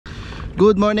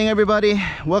Good morning everybody,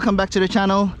 welcome back to the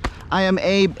channel. I am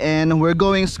Abe and we're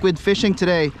going squid fishing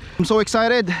today. I'm so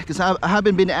excited because I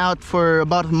haven't been out for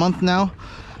about a month now.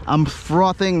 I'm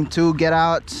frothing to get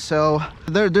out. So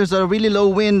there's a really low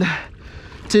wind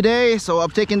today, so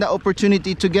I'm taking the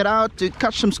opportunity to get out to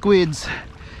catch some squids.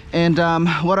 And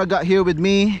what I got here with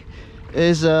me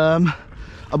is I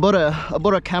bought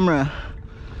a camera.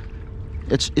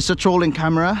 It's a trolling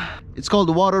camera. It's called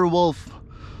the Water Wolf.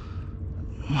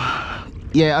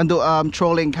 Yeah, and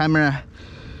trolling camera.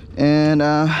 And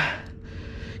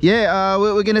yeah,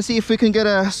 we're gonna see if we can get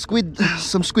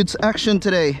some squids action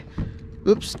today.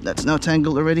 Oops, that's now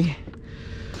tangled already.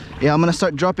 Yeah, I'm gonna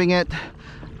start dropping it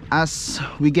as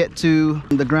we get to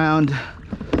the ground.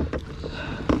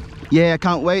 Yeah, I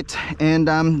can't wait. And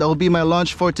that will be my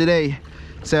lunch for today.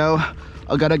 So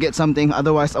I gotta get something,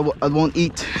 otherwise I won't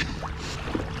eat.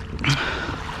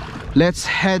 Let's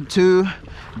head to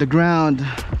the ground.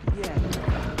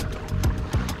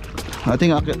 I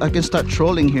think I can start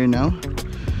trolling here now.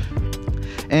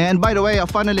 And by the way, I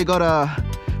finally got a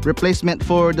replacement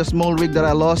for the small rig that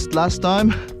I lost last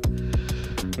time.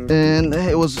 And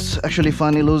it was actually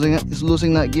funny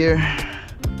losing that gear.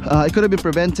 It could have been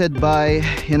prevented by,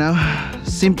 you know,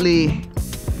 simply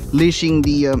leashing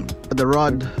the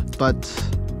rod.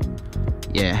 But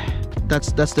yeah,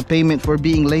 that's the payment for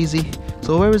being lazy.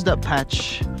 So where is that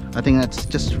patch? I think that's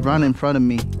just right in front of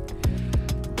me.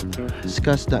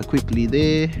 Discuss that quickly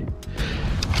there.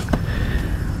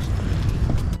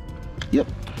 Yep.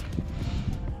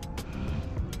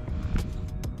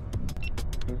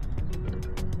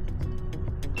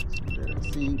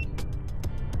 Let's see.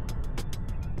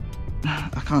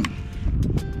 I can't.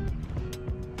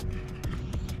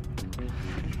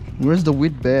 Where's the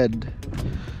weed bed?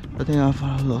 I think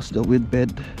I've lost the weed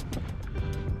bed.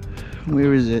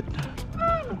 Where is it?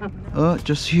 Oh,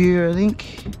 just here, I think.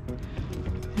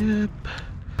 Yep.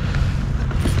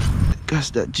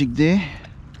 Cast that jig there.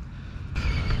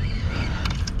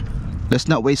 Let's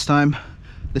not waste time.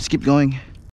 Let's keep going.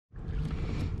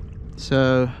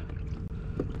 So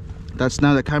that's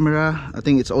now the camera. I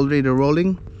think it's already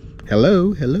rolling.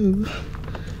 Hello.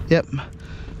 Yep.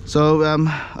 So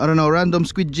I don't know, random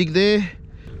squid jig there.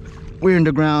 We're in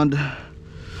the ground.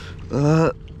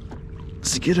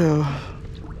 Let's get a.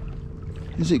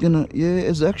 Is it gonna? Yeah,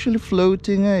 it's actually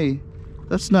floating, eh?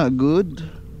 That's not good.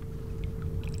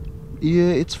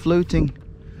 Yeah, it's floating.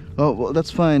 Oh, well, that's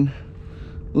fine.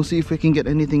 We'll see if we can get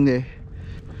anything there.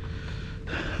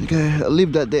 Okay, I'll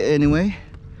leave that there anyway.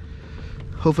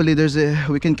 Hopefully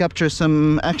we can capture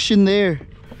some action there.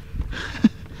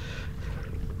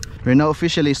 We're now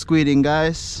officially squidding,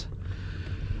 guys.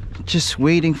 Just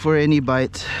waiting for any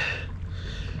bite.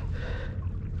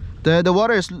 The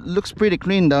water looks pretty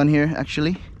clean down here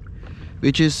actually,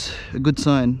 which is a good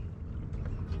sign.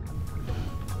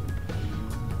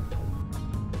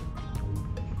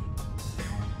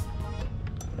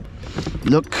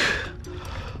 Look,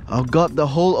 I've got the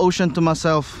whole ocean to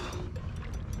myself.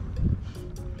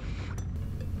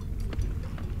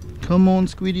 Come on,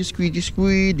 squiddy, squiddy,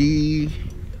 squiddy.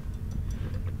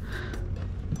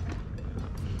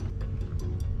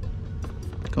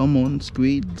 Come on,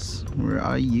 squids, where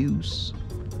are you?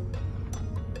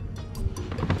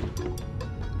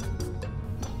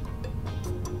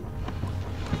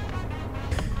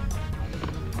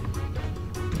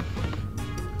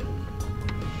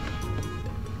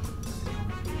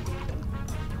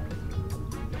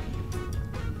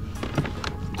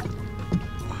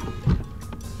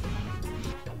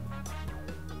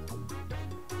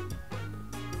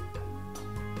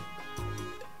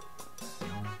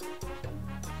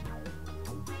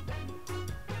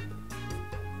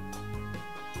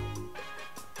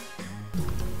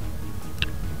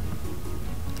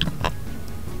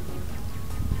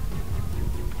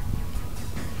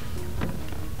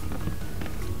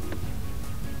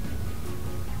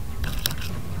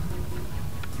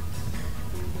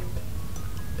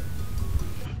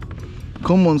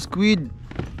 Come on, squid.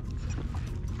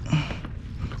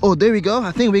 Oh, there we go.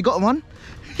 I think we got one.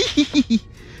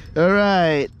 All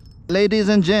right, ladies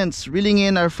and gents, reeling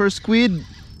in our first squid.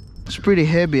 It's pretty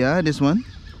heavy, huh, this one.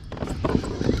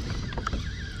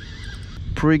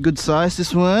 Pretty good size,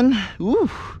 this one. Ooh,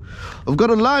 I've got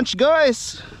a lunch,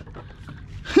 guys.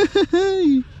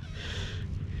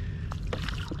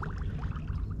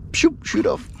 Shoot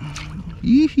off.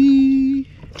 Yee-hee.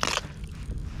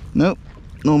 Nope.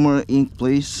 No more ink,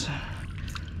 please.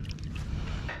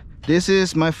 This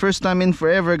is my first time in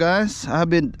forever, guys. I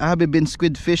haven't been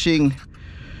squid fishing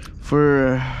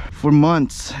for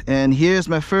months, and here's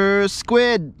my first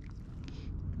squid.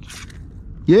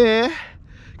 Yeah.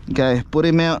 Okay, put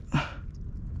him out.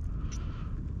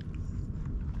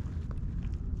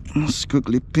 Let's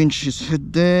quickly pinch his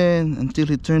head then until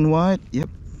he turned white. Yep,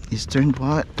 he's turned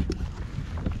white.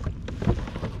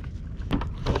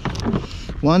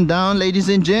 One down, ladies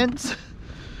and gents.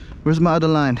 Where's my other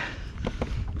line?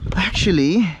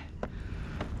 Actually,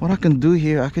 what I can do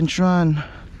here, I can try and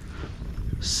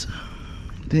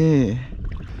there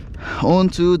on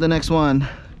to the next one.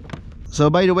 So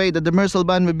by the way, the demersal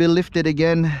ban will be lifted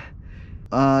again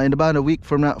in about a week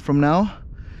from now.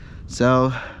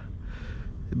 So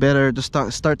better to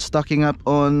start stocking up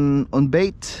on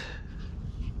bait.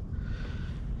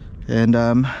 And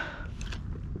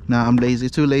nah, I'm lazy,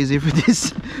 too lazy for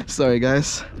this. Sorry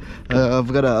guys,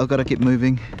 I've gotta keep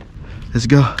moving. Let's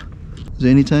go. Is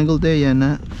there any tangle there? Yeah,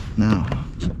 no.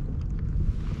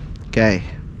 Okay,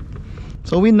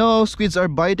 so we know squids are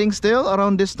biting still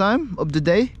around this time of the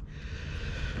day.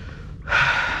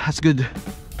 That's good.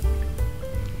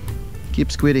 Keep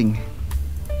squidding.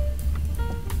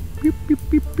 Beep, beep,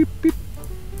 beep, beep, beep.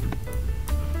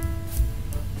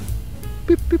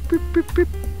 Beep, beep, beep, beep, beep.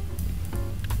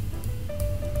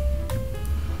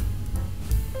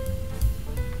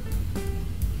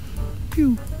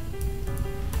 Pew.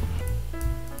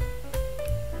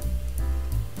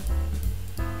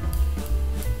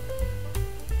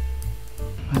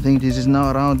 I think this is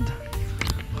now around.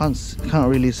 Can't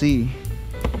really see.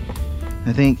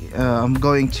 I think I'm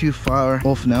going too far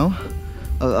off now.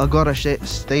 I gotta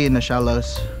stay in the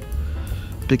shallows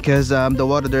because the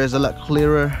water there is a lot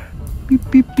clearer. Beep,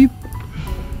 beep, beep.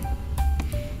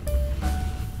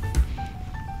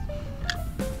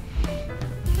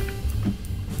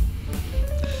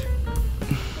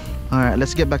 Alright,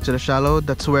 let's get back to the shallow.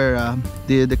 That's where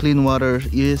the clean water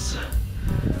is.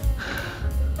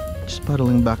 Just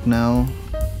paddling back now.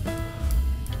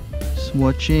 Just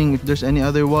watching if there's any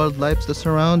other wildlife that's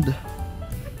around.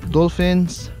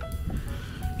 Dolphins,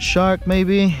 shark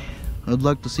maybe. I'd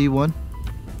like to see one.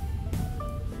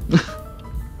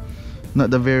 Not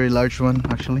the very large one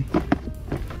actually.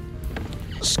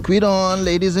 Squid on,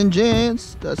 ladies and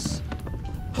gents. That's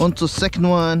on to second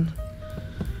one.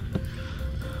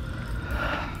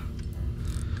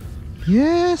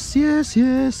 Yes, yes,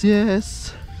 yes,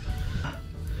 yes.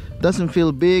 Doesn't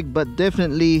feel big, but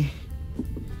definitely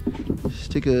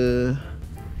just take a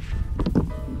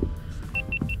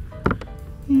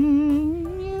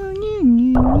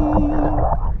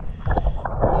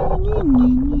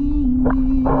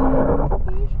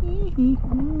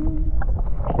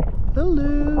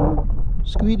hello,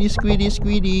 squiddy, squiddy,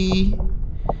 squiddy.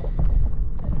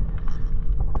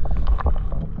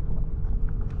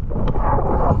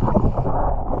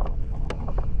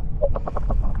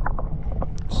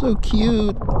 So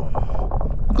cute.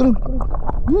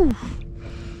 Woo.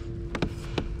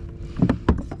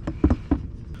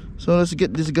 So let's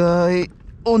get this guy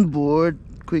on board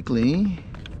quickly.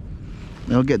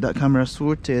 I'll get that camera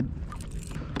sorted.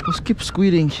 Let's keep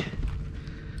squidding.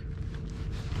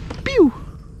 Pew!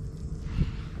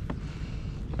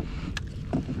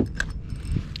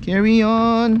 Carry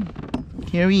on.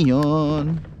 Carry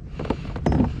on.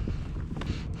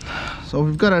 So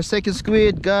we've got our second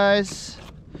squid, guys.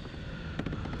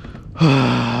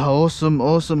 Awesome,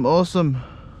 awesome, awesome.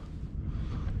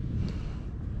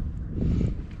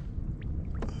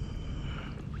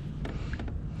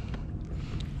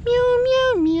 Meow,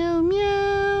 meow, meow,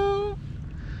 meow.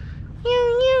 Meow,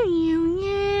 meow, meow,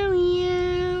 meow,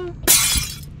 meow.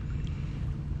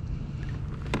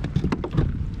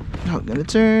 Not gonna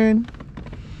turn.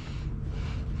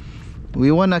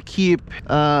 We wanna keep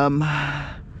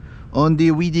on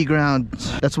the weedy ground.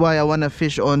 That's why I want to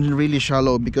fish on really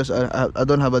shallow, because I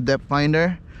don't have a depth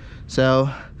finder. So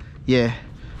yeah,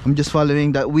 I'm just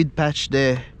following that weed patch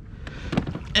there,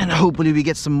 and hopefully we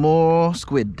get some more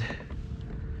squid.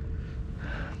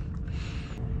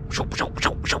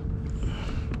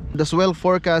 The swell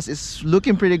forecast is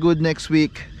looking pretty good next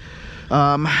week.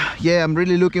 Yeah, I'm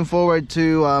really looking forward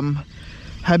to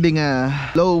having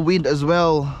a low wind as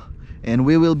well, and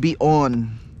we will be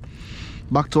on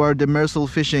back to our demersal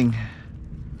fishing.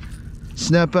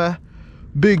 Snapper,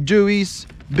 big jewies,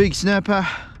 big snapper.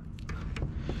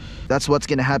 That's what's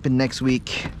gonna happen next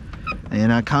week,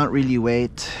 and I can't really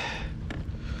wait.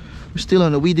 We're still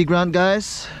on the weedy ground,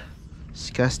 guys.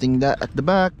 Just casting that at the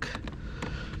back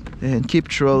and keep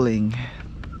trolling.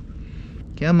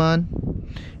 Come on,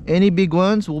 any big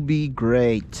ones will be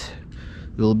great.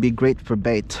 Will be great for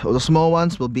bait. Or the small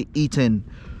ones will be eaten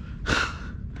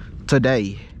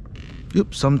today.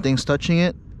 Oops, something's touching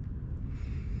it.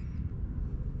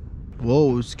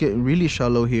 Whoa, it's getting really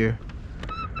shallow here.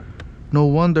 No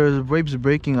wonder the waves are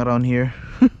breaking around here.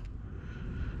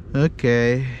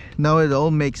 Okay, now it all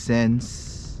makes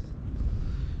sense.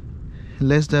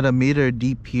 less than a meter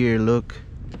deep here. Look.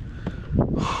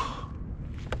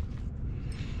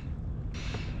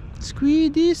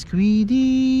 Squiddy,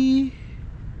 squiddy.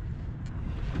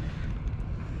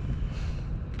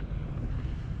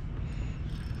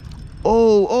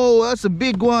 Oh, that's a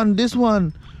big one. This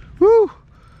one. Woo!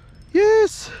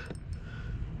 Yes.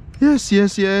 Yes.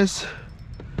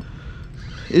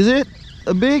 Is it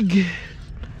a big?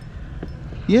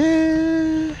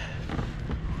 Yeah.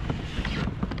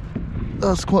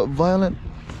 That's quite violent.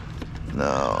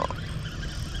 No.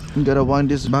 I'm gonna wind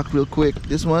this back real quick.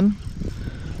 This one.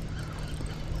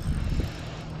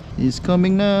 He's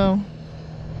coming now.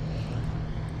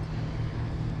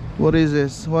 What is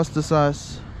this? What's the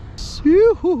size?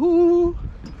 Yoo-hoo-hoo.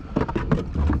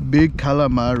 Big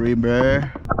calamari,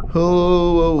 bruh.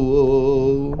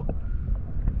 Oh.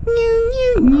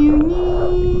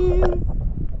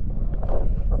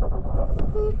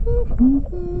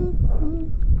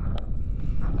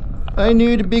 I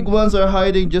knew the big ones are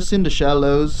hiding just in the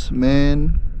shallows,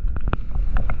 man.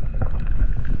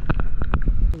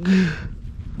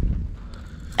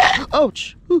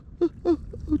 Ouch!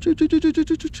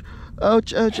 Ouch!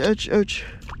 Ouch!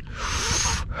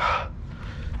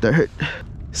 That hurt.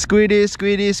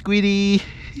 Squiddy.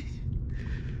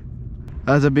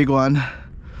 That's a big one.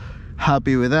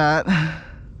 Happy with that.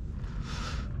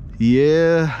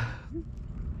 Yeah.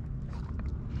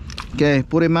 Okay,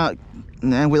 put him out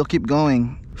and we'll keep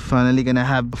going. Finally gonna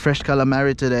have fresh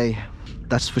calamari today.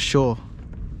 That's for sure.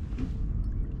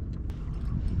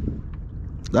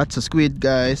 That's a squid,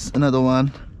 guys. Another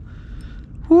one.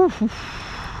 Woo.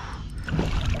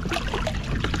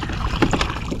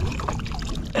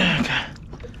 Okay.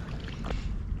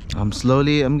 I'm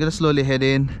gonna slowly head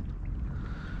in,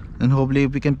 and hopefully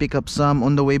we can pick up some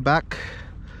on the way back.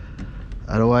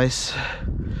 Otherwise,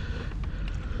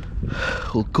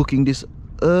 we're cooking this.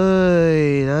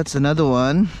 Hey, that's another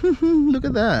one. Look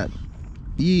at that.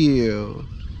 Ew.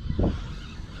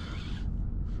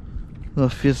 Oh,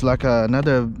 feels like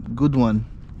another good one.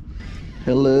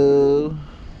 Hello.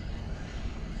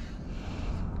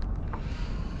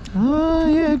 Ah,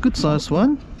 yeah, good size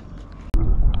one.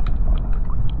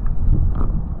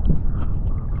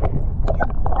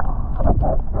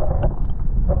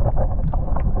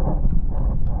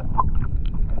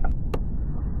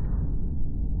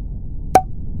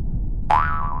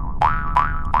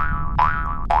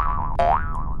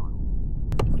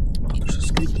 There's a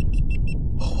squid.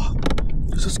 Oh wow,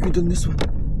 there's a squid on this one.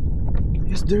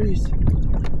 Yes, there is.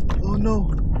 Oh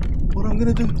no, what I'm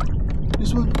gonna do?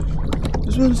 This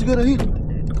one's gotta hit.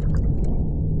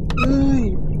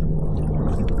 Hey.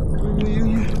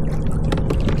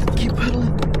 Keep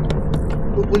paddling.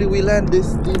 Hopefully we land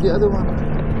the other one.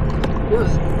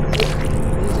 Yes.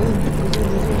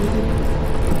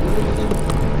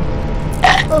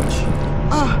 Ouch!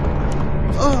 Ah!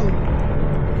 Oh!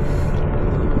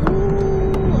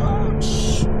 Ooh, ouch!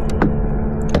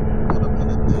 What a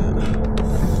minute there.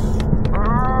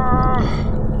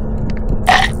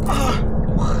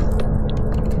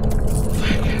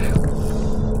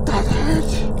 That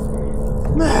hurt!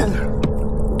 Man!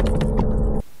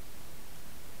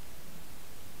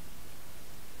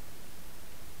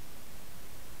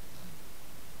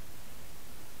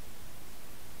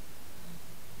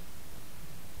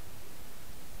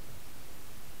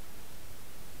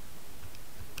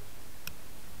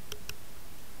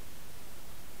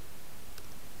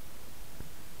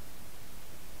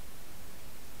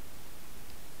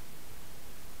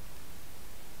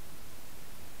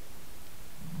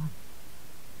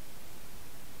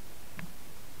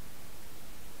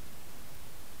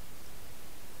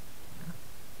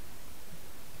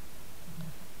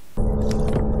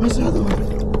 Where's the other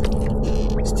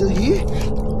one? Still here?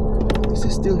 Is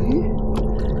it still here?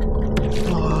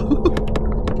 Oh.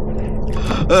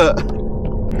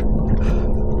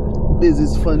 This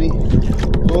is funny.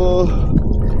 Oh,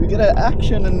 we get an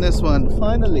action in this one,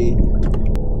 finally.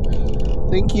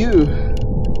 Thank you.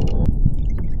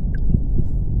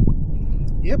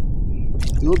 Yep,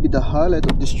 it will be the highlight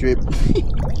of this trip.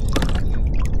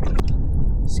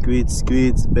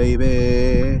 Squids,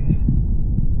 baby.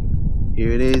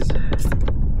 Here it is.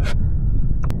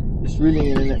 Just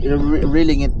reeling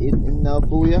it in now,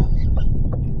 booyah.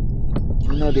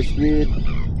 You know the squid.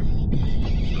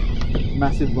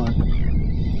 Massive one.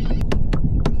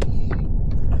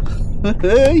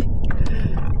 Hey!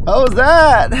 How was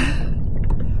that?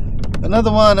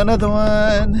 Another one.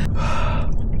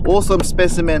 Awesome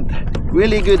specimen.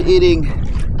 Really good eating.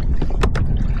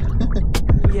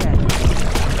 Yeah.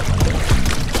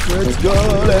 Let's go.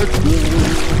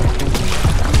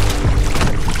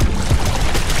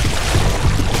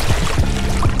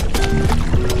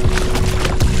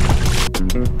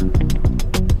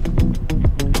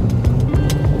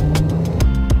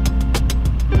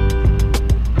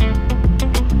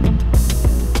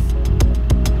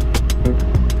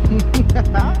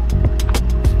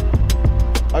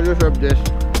 this.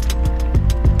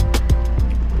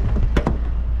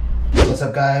 What's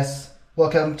up, guys?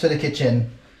 Welcome to the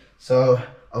kitchen. So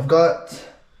I've got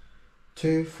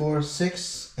 2, 4,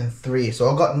 6, and 3. So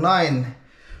I've got 9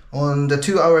 on the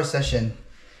 2-hour session,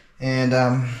 and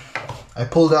I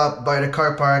pulled up by the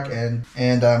car park, and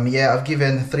yeah, I've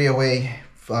given 3 away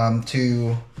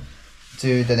to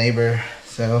the neighbor.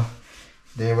 So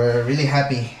they were really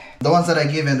happy. The ones that I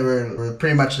given were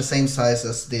pretty much the same size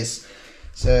as this.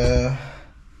 So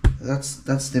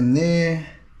that's them there.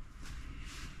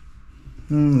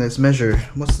 Let's measure.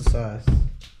 What's the size?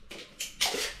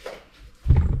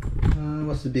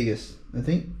 What's the biggest? I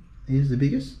think here's the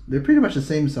biggest. They're pretty much the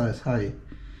same size. High.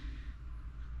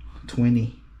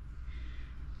 20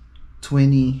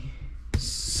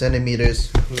 centimeters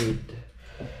food.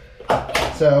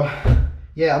 So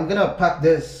yeah, I'm gonna pack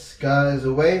this, guys,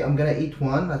 away. I'm gonna eat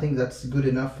one. I think that's good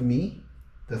enough for me,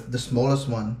 the smallest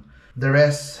one. The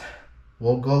rest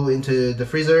will go into the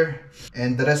freezer,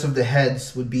 and the rest of the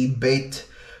heads would be bait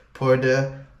for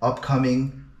the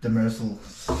upcoming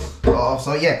demersals.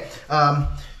 So yeah,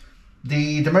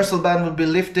 the demersal ban will be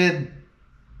lifted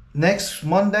next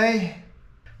Monday.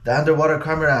 The underwater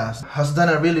camera has done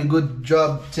a really good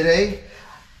job today,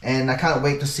 and I can't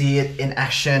wait to see it in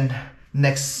action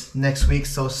next week.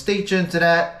 So stay tuned to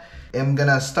that. I'm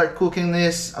gonna start cooking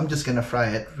this. I'm just gonna fry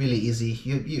it, really easy.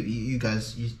 You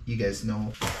guys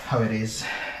know how it is.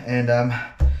 And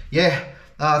yeah,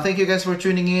 thank you guys for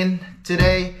tuning in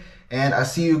today, and I'll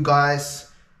see you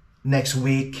guys next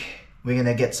week. We're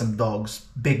gonna get some dogs,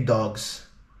 big dogs.